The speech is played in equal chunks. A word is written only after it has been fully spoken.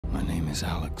is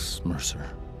Alex Mercer.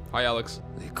 Hi, Alex.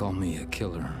 They call me a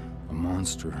killer, a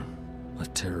monster, a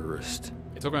terrorist.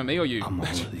 You talking about me or you? I'm all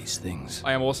of these things.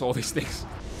 I am also all these things.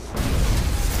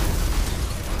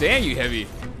 Damn, you heavy.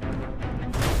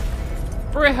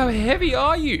 Bro, how heavy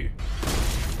are you?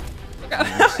 Look at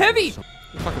how heavy. What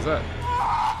the fuck is that?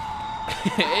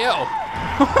 Ew.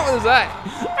 What is that?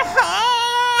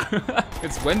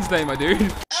 It's Wednesday, my dude.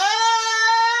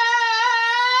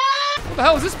 What the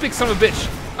hell is this big son of a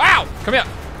bitch? Ow! Come here.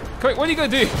 Come here. What are you gonna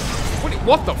do?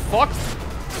 What the fuck?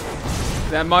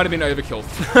 That might have been overkill.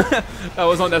 That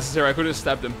was not necessary. I could have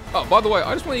stabbed him. Oh, by the way,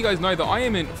 I just want you guys to know that I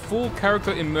am in full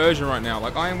character immersion right now.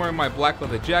 Like, I am wearing my black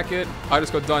leather jacket. I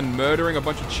just got done murdering a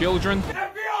bunch of children.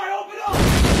 FBI, open up!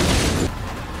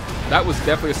 That was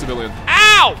definitely a civilian.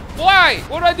 Ow! Why?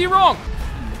 What did I do wrong?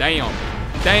 Damn.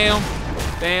 Damn.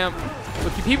 Damn.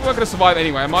 Look, you people are gonna survive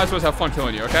anyway. I might as well have fun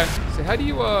killing you, okay? So how do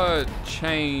you,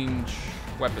 change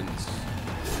weapons?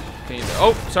 Can you...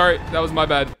 Oh, sorry. That was my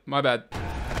bad. My bad.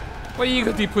 What are you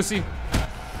gonna do, pussy?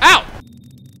 Ow!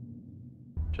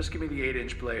 Just give me the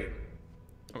 8-inch blade.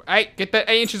 Hey, get that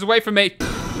 8 inches away from me. Get the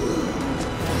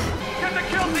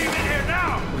kill team in here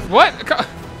now! What?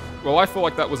 Well, I feel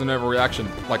like that was an overreaction.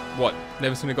 Like, what?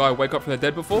 Never seen a guy wake up from the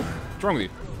dead before? What's wrong with you?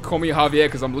 Call me Javier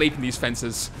because I'm leaping these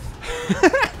fences.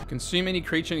 Consume any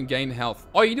creature and gain health.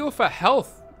 Oh, you do it for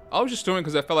health. I was just doing it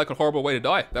because I felt like a horrible way to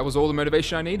die. That was all the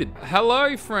motivation I needed.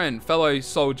 Hello, friend, fellow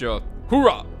soldier.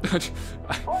 Hoorah! Where the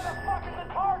fuck is the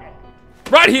target?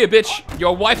 Right here, bitch!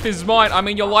 Your wife is mine. I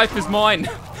mean, your life is mine.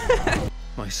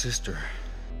 My sister.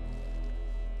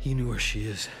 He knew where she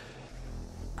is.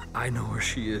 I know where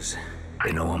she is.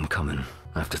 They know I'm coming.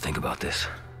 I have to think about this.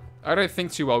 I don't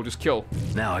think too well. Just kill.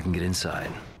 Now I can get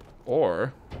inside.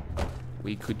 Or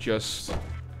we could just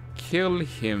kill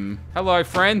him. Hello,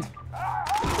 friend.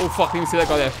 Oh, fuck. Didn't see that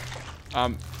guy there.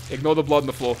 Ignore the blood on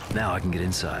the floor. Now I can get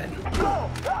inside.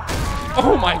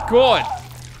 Oh my god!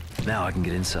 Now I can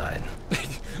get inside.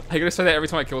 Are you gonna say that every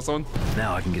time I kill someone?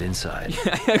 Now I can get inside.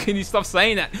 Can you stop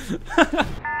saying that? Negative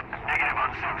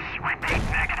on Zeus. Repeat,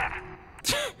 negative.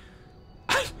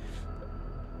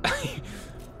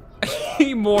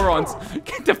 You morons.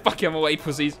 Get the fuck out of my way,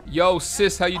 pussies. Yo,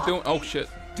 sis, how you doing? Oh, shit.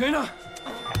 Dana!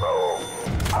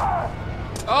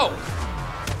 Oh!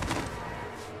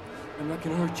 I'm not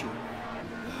gonna hurt you.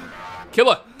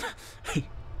 Kill her!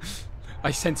 I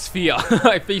sense fear.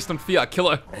 I feast on fear. Kill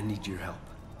her. I need your help.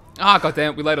 Ah,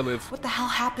 goddamn, we let her live. What the hell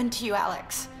happened to you,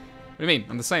 Alex? What do you mean?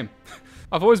 I'm the same.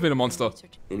 I've always been a monster.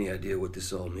 Any idea what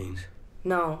this all means?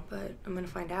 No, but I'm gonna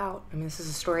find out. I mean, this is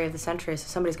a story of the century, so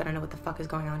somebody's gotta know what the fuck is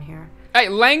going on here. Hey,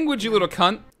 language, you little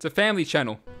cunt. It's a family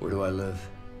channel. Where do I live?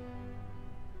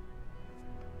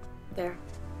 There.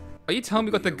 Are you telling me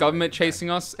we got the government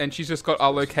chasing us and she's just got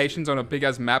our locations on a big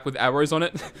ass map with arrows on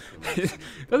it?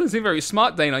 Doesn't seem very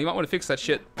smart, Dana. You might want to fix that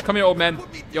shit. Come here, old man.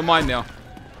 You're mine now.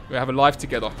 We have a life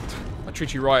together. I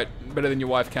treat you right. Better than your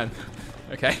wife can.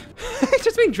 Okay? He's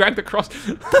just being dragged across.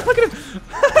 Look at him.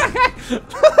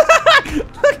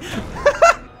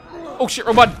 Oh shit,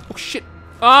 wrong button. Oh shit.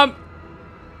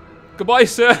 Goodbye,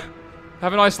 sir.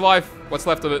 Have a nice life. What's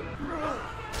left of it.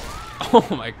 Oh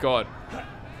my god.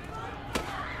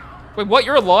 Wait, what?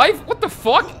 You're alive? What the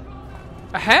fuck?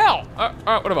 How?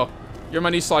 Alright, whatever. You're my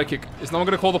new sidekick. Is no one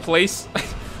gonna call the police?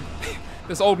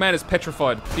 This old man is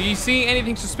petrified. Do you see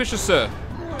anything suspicious, sir?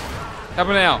 How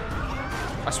about now?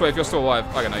 I swear, if you're still alive.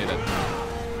 Okay, no, you're dead.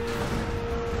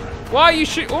 Why are you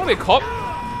shooting? Oh, me a cop?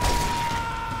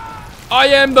 I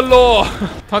am the law.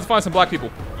 Time to find some black people.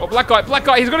 Oh, black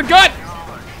guy, he's got a gun!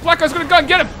 Black guy's got a gun,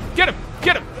 get him! Get him!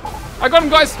 Get him! I got him,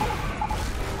 guys!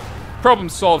 Problem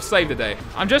solved, save the day.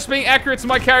 I'm just being accurate to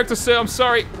my character, sir, I'm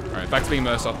sorry. Alright, back to being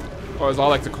Mercer. Or as I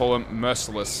like to call him,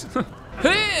 Merciless.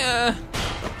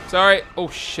 Sorry. Oh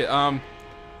shit, I'm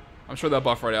sure they'll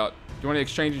buff right out. Do you want to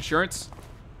exchange insurance?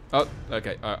 Oh,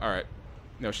 okay, alright.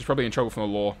 No, she's probably in trouble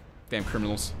from the law. Damn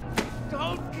criminals.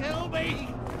 Don't kill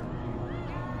me!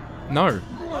 No.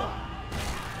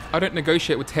 I don't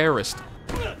negotiate with terrorists.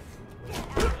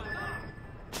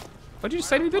 What did you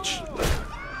say to me, bitch?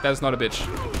 That's not a bitch.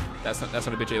 That's not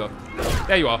a bitch either.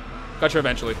 There you are. Got you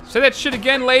eventually. Say that shit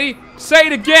again, lady. Say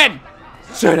it again!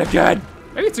 Say it again!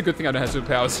 Maybe it's a good thing I don't have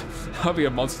superpowers. I'll be a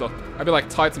monster. I'll be like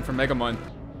Titan from Megamind.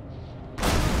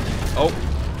 Oh.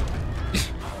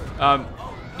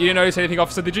 You didn't notice anything,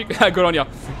 officer, did you? Good on ya.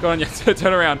 Good on ya.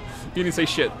 Turn around. You didn't say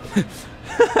shit.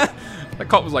 That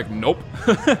cop was like, nope.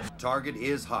 Target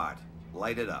is hot.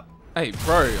 Light it up. Hey,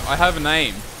 bro, I have a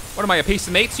name. What am I, a piece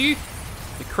of meat to you?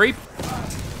 You creep?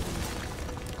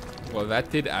 Well, that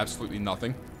did absolutely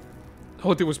nothing.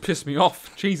 All it did was piss me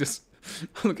off. Jesus.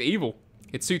 I look evil.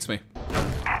 It suits me.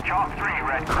 Your Chalk 3,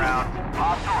 Red Crown.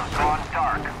 Hostile has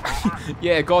gone dark.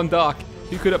 Yeah, gone dark.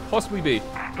 Who could it possibly be?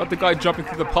 Not the guy jumping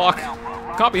through the park.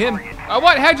 Can't be him. Oh,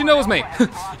 what? How'd you know it was me?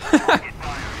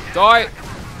 Die.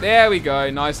 There we go.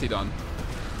 Nicely done.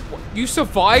 What? You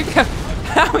survived?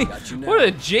 How what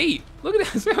a G. Look at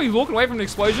this. How he's walking away from an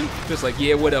explosion. Just like,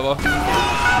 yeah, whatever.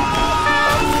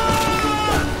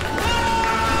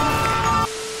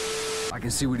 I can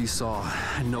see what he saw.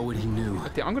 I know what he knew.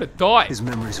 Damn, I'm gonna die. His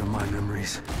memories are my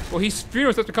memories. Well, his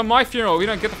funeral's have to become my funeral. We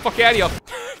don't get the fuck out of here.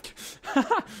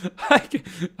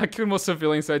 I killed more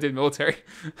civilians than I did military.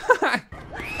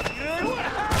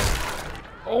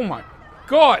 Oh my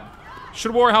god.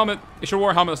 Should've wore a helmet. You should've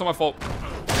wore a helmet. That's not my fault.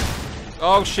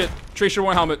 Oh shit. Tree should've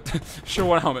worn a helmet. Should've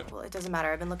worn a helmet. Well, it doesn't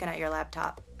matter. I've been looking at your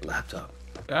laptop. Laptop.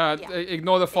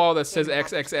 Ignore the file that says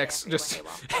XXX. Just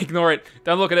ignore it.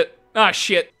 Don't look at it. Ah,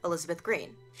 shit. Elizabeth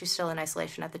Green. She's still in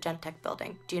isolation at the Genentech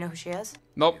building. Do you know who she is?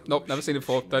 Nope, never seen it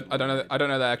before. I don't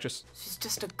know that actress. She's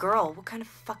just a girl. What kind of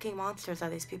fucking monsters are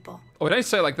these people? Oh, don't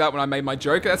say it like that when I made my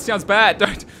joke. That sounds bad.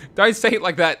 Don't say it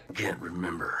like that. Can't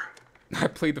remember. I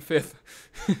plead the fifth.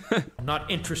 I'm not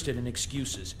interested in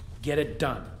excuses. Get it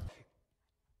done.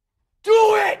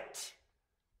 Do it!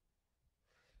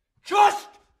 Just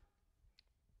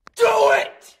do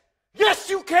it! Yes,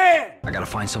 you can! I gotta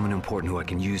find someone important who I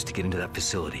can use to get into that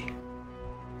facility.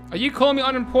 Are you calling me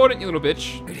unimportant, you little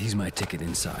bitch? He's my ticket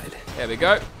inside. There we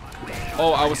go.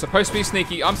 Oh, I was supposed to be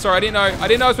sneaky. I'm sorry, I didn't know. I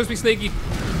didn't know I was supposed to be sneaky.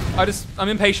 I'm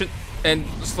impatient and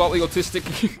slightly autistic.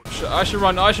 I should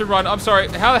run. I'm sorry.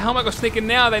 How the hell am I gonna sneak in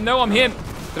now? They know I'm him.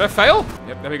 Did I fail?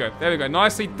 Yep, there we go.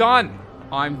 Nicely done.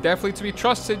 I'm definitely to be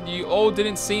trusted. You all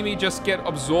didn't see me just get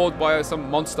absorbed by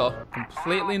some monster.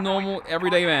 Completely normal,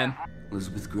 everyday man.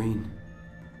 Elizabeth Green.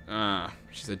 Ah,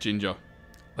 she's a ginger.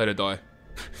 Let her die.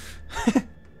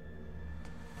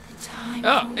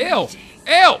 Oh, ew!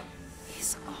 Ew!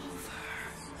 It's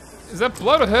over. Is that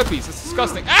blood or herpes? It's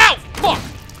disgusting. Ow! Fuck!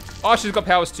 Oh, she's got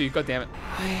powers too. God damn it.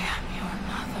 I am your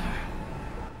mother.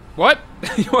 What?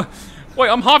 Wait,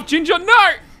 I'm half ginger?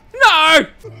 No! No!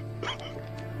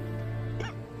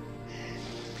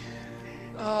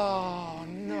 Oh,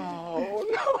 no.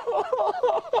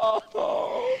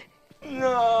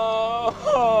 No.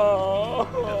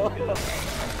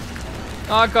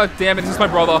 Oh, god damn it. This is my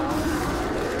brother.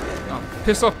 Oh,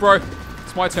 piss off, bro.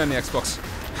 It's my turn in the Xbox.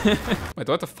 Wait,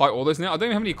 do I have to fight all this now? I don't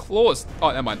even have any claws. Oh,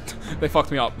 never mind. They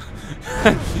fucked me up.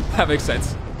 That makes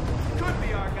sense. Could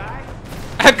be our guy.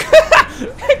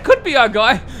 It could be our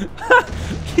guy.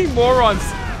 You morons.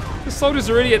 The soldiers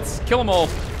are idiots. Kill them all.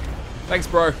 Thanks,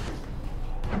 bro.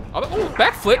 Oh,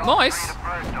 backflip. Nice.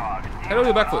 How do I do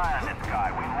a backflip?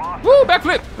 Woo,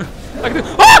 backflip. I can do.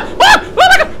 Ah! Ah! Oh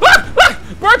my god! Ah! Ah!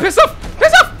 Bro, piss off!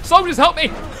 Piss off! Soldiers, help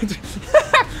me!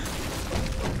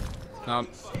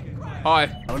 Hi. I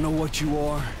don't know what you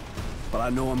are, but I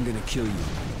know I'm gonna kill you.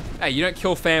 Hey, you don't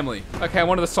kill family. Okay, I'm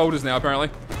one of the soldiers now,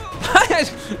 apparently.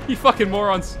 You fucking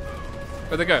morons.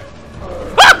 Where'd they go?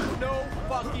 Ah! No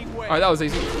fucking way. Alright, that was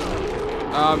easy.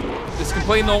 It's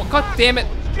completely normal. God damn it.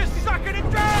 Just suck it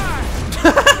and drive.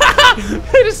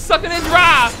 They're just sucking it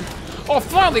dry. Oh,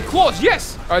 finally, claws,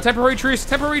 yes. Alright, temporary truce,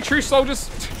 soldiers.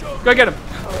 Go get them.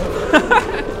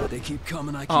 They keep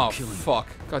coming, I keep killing. Fuck.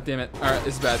 God damn it. Alright,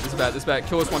 this is bad.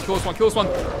 Kill this one.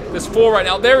 There's 4 right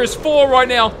now. There is 4 right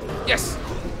now. Yes.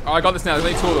 Oh, I got this now.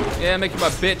 There's only 2 of them. Yeah, make you my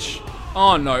bitch.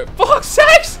 Oh, no. Fuck,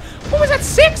 6? What was that,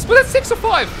 6? Was that 6 or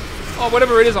 5? Oh,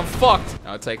 whatever it is, I'm fucked.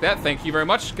 I'll take that. Thank you very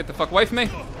much. Get the fuck away from me.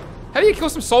 How do you kill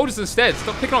some soldiers instead?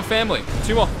 Stop picking on family.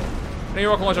 2 more. Need a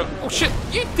rocket launcher. Oh, shit.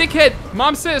 You dickhead.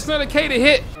 Mom said it's not okay to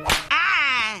hit.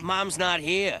 Ah! Mom's not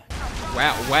here.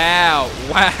 Wow.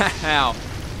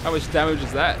 How much damage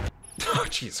is that? Oh,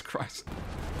 Jesus Christ.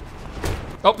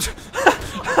 Oh.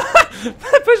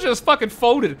 That bitch just fucking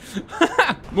folded.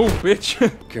 Move, bitch.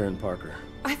 Karen Parker.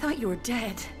 I thought you were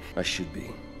dead. I should be.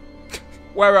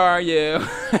 Where are you?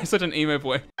 Such an emo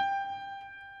boy.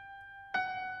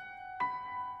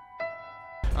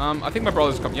 I think my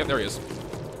brother's coming. Yep, there he is.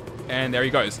 And there he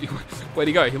goes. Where'd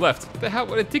he go? He left. The hell?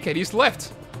 What a dickhead. He's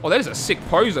left. Oh, that is a sick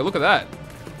pose though. Look at that.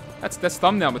 That's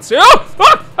thumbnail material. Oh!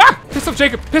 Ah! Ah! Piss off,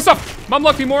 Jacob. Piss off. Mum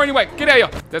loved me more anyway. Get out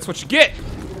of here. That's what you get.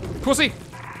 Pussy.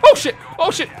 Oh, shit.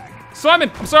 Oh, shit.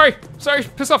 Simon, I'm sorry. Sorry.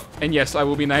 Piss off. And yes, I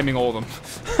will be naming all of them.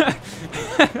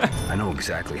 I know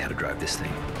exactly how to drive this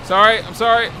thing. Sorry. I'm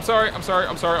sorry.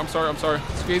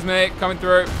 Excuse me. Coming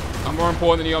through. I'm more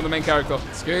important than you. I'm the main character.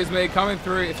 Excuse me. Coming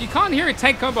through. If you can't hear a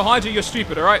tank coming behind you, you're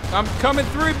stupid, all right? I'm coming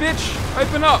through, bitch.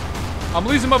 Open up. I'm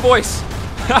losing my voice.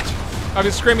 I've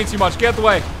been screaming too much. Get out the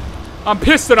way. I'm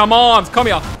pissed that I'm armed. Come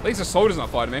here. At least the soldier's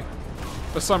not fighting me.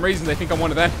 For some reason, they think I'm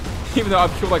one of them. Even though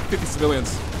I've killed like 50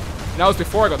 civilians. And that was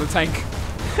before I got the tank.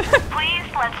 Please,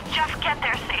 let's just get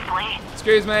there safely.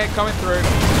 Excuse me, coming through.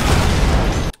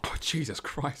 Oh, Jesus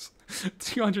Christ.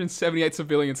 278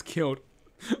 civilians killed.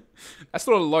 That's a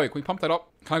little low. Can we pump that up?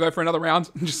 Can I go for another round?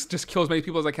 Just kill as many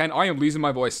people as I can. I am losing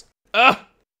my voice.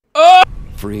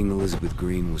 Freeing Elizabeth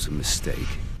Green was a mistake.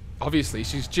 Obviously,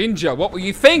 she's ginger. What were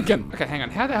you thinking? Okay, hang on.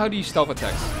 How the hell do you stealth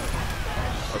attacks?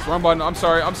 That's the wrong button. I'm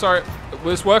sorry. Will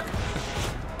this work?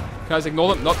 Can I just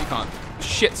ignore them? Nope, you can't.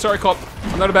 Shit, sorry, cop.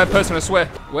 I'm not a bad person, I swear.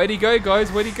 Where'd he go,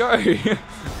 guys? Where'd he go?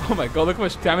 Oh my god, look how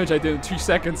much damage I did in 2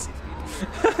 seconds.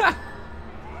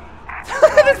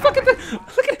 This fucking thing.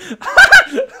 Look at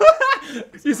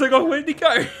He's like, oh, where'd he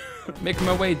go? Making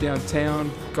my way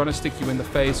downtown. Gonna stick you in the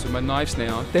face with my knives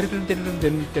now. Gonna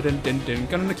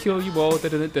kill you all.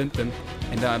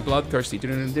 And I'm bloodthirsty.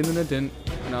 And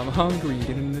I'm hungry.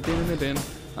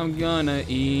 I'm gonna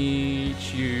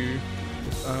eat you.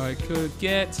 If I could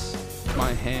get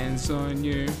my hands on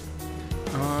you,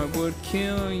 I would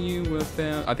kill you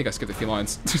without... I think I skipped a few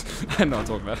lines. I don't know what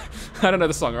I'm talking about. I don't know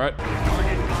the song, right?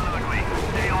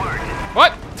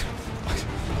 What?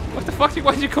 What the fuck?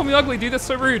 Why did you call me ugly, dude? That's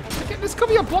so rude. This could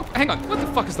be a block... Hang on. What the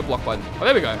fuck is the block button? Oh,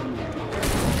 there we go.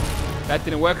 That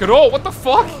didn't work at all. What the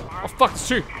fuck? Oh, fuck. It's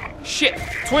two. Shit.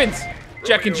 Twins.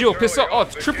 Jack and Jill. Piss off. Oh,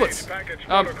 it's triplets.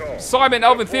 Simon,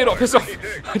 Alvin, Theodore. Piss off.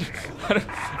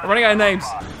 I'm running out of names.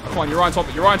 Come on. You're right on top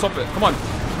of it. You're right on top of it. Come on.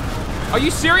 Are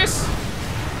you serious?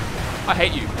 I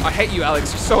hate you. I hate you,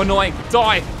 Alex. You're so annoying.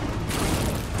 Die.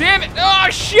 Damn it. Oh,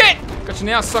 shit. Got you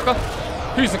now, sucker.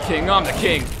 Who's the king? I'm the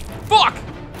king. Fuck.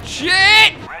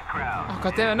 Shit. Oh,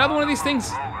 goddamn. Another one of these things.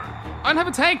 I don't have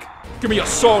a tank. Give me your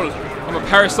soul. I'm a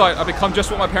parasite. I've become just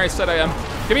what my parents said I am.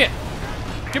 Give me it.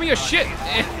 Give me your shit.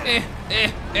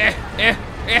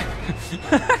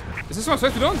 Is this what I'm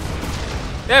supposed to be doing?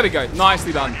 There we go.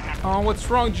 Nicely done. Oh, what's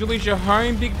wrong? Did you lose your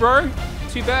home, big bro?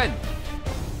 Too bad.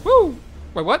 Woo.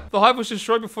 Wait, what? The hive was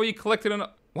destroyed before you collected an...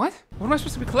 What? What am I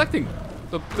supposed to be collecting?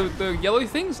 The yellow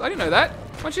things? I didn't know that.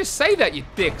 Why don't you just say that, you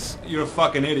dicks? You're a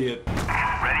fucking idiot.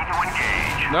 Ready to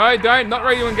engage. No, don't. Not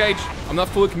ready to engage. I'm not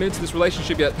fully committed to this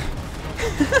relationship yet.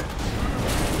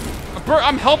 Bro,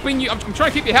 I'm helping you. I'm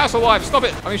trying to keep your house alive. Stop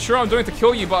it. I mean, sure, I'm doing it to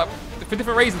kill you, but for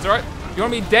different reasons, all right? You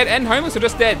want me dead and homeless or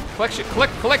just dead? Collect shit.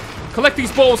 Collect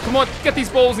these balls. Come on. Get these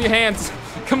balls in your hands.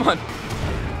 Come on.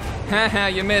 Haha,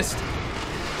 you missed.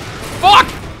 Fuck!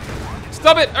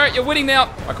 Stop it. All right, you're winning now.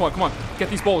 All right, come on. Get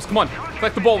these balls. Come on.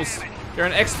 Collect the balls. You're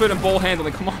an expert in ball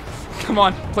handling. Come on. Come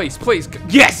on. Please.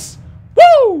 Yes!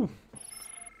 Woo!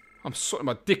 I'm sorting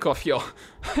my dick off here.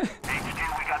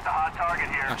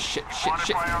 Oh, shit.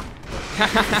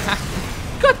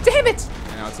 God damn it!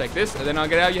 And I'll take this, and then I'll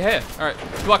get out of your hair. Alright,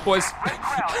 good luck, boys.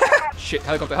 Shit,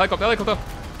 helicopter.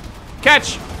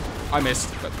 Catch! I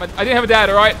missed. But I didn't have a dad,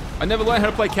 alright? I never learned how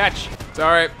to play catch.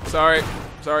 Sorry,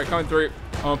 coming through.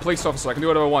 I'm a police officer, I can do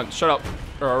whatever I want. Shut up,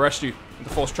 or I'll arrest you with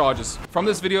the false charges. From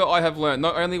this video, I have learned,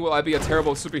 not only will I be a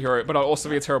terrible superhero, but I'll also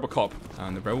be a terrible cop.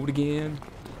 On the road again.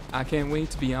 I can't wait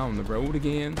to be on the road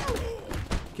again.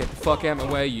 Get the fuck out of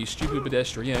my way, you stupid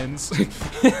pedestrians.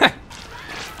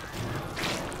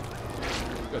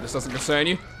 God, this doesn't concern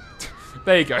you.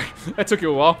 There you go. That took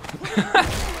you a while.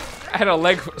 I had a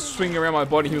leg swinging around my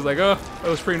body. He was like, oh, that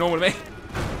was pretty normal to me.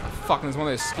 Fucking, there's one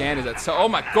of those scanners that so. Oh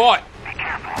my god.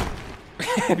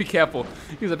 Be careful.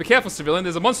 He was like, be careful, civilian.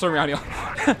 There's a monster around here.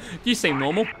 You seem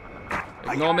normal.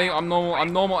 Ignore me. I'm normal.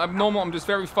 I'm just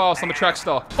very fast. I'm a track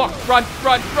star. Fuck. Run.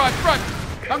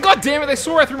 Oh, god damn it. They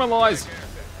saw right through my lies.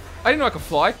 I didn't know I could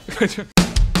fly.